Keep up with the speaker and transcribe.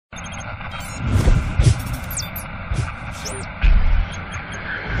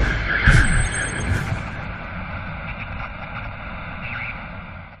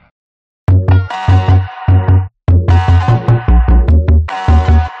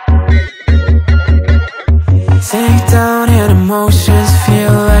down and emotions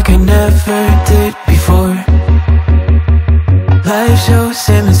feel like I never did before. Life shows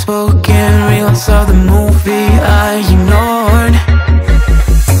him unspoken reels of the movie I ignored.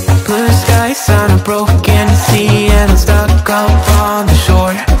 Blue skies on a broken sea and I'm stuck up on the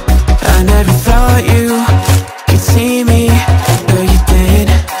shore. I never thought you could see me, but you did.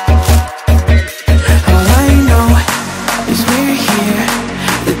 All I know is we're here,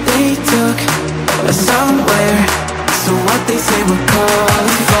 that they took us somewhere. So what they say we're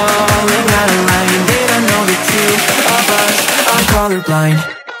called falling out of line. They don't know the two of us are colorblind,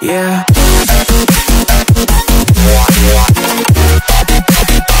 yeah.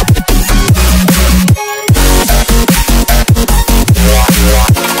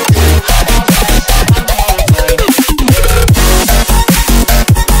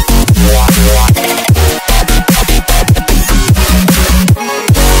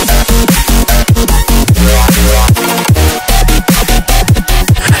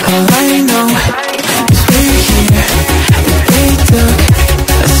 All I know is we're here, that they took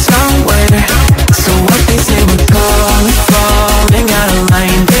us somewhere. So what they say we're calling falling out of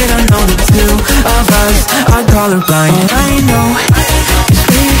line. They don't know the two of us are colorblind. All I know is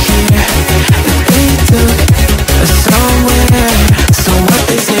we're here, that they took us somewhere. So what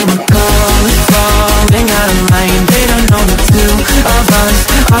they say we're calling falling out of line. They don't know the two of us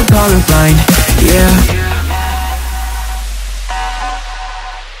are colorblind, yeah.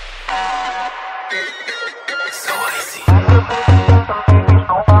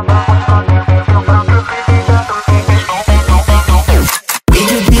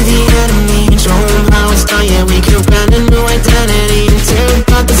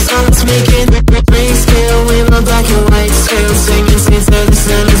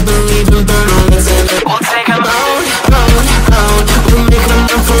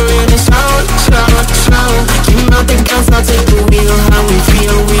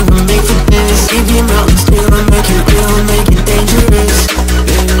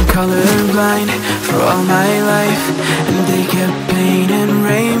 Colorblind for all my life, and they kept painting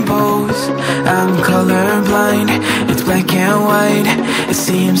rainbows. I'm colorblind, it's black and white. It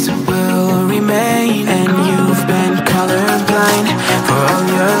seems it will remain. And you've been colorblind for all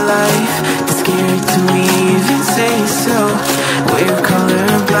your life, too scared to even say so. We're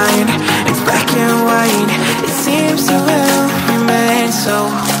colorblind, it's black and white. It seems it will remain so.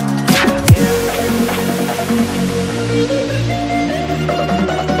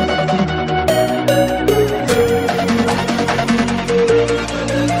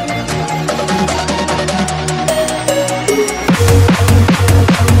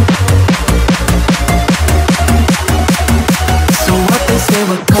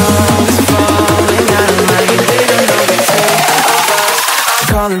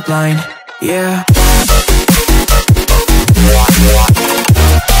 Colorblind, yeah.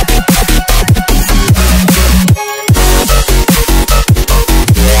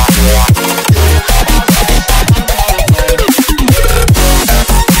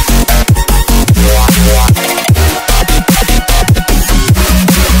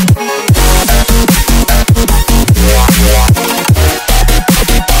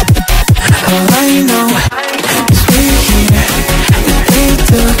 All I know is we're here, that they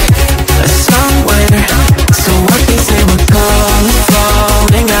took us somewhere. So what they say we're calling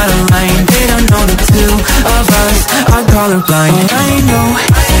falling out of line. They don't know the two of us are colorblind. All I know